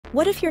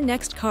What if your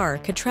next car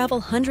could travel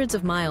hundreds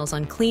of miles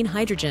on clean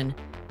hydrogen,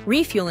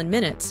 refuel in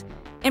minutes,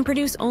 and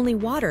produce only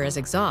water as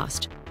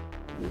exhaust?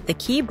 The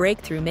key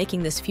breakthrough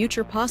making this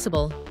future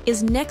possible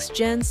is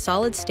next-gen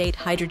solid-state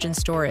hydrogen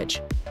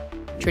storage.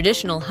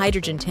 Traditional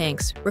hydrogen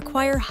tanks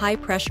require high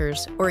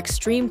pressures or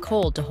extreme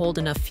cold to hold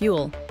enough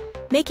fuel,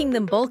 making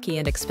them bulky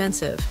and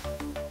expensive.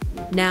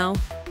 Now,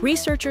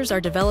 researchers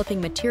are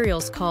developing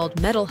materials called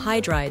metal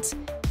hydrides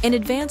and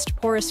advanced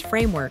porous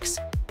frameworks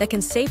that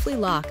can safely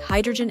lock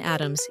hydrogen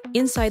atoms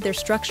inside their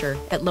structure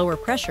at lower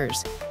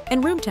pressures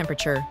and room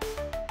temperature.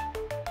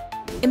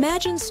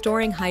 Imagine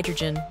storing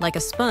hydrogen like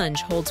a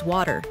sponge holds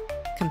water,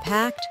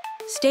 compact,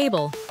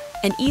 stable,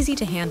 and easy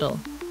to handle.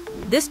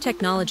 This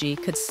technology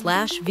could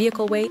slash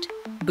vehicle weight,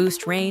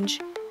 boost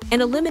range,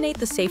 and eliminate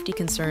the safety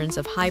concerns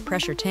of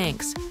high-pressure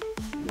tanks.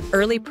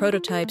 Early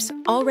prototypes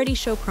already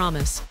show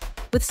promise,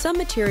 with some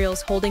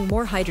materials holding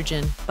more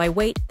hydrogen by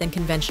weight than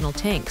conventional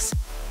tanks.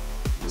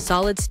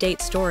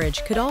 Solid-state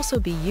storage could also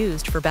be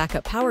used for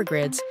backup power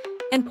grids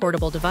and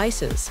portable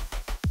devices.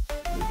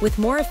 With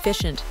more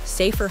efficient,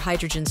 safer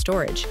hydrogen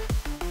storage,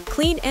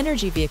 clean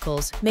energy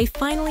vehicles may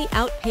finally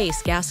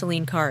outpace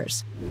gasoline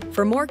cars.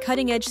 For more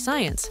cutting-edge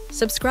science,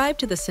 subscribe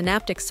to the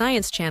Synaptic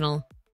Science channel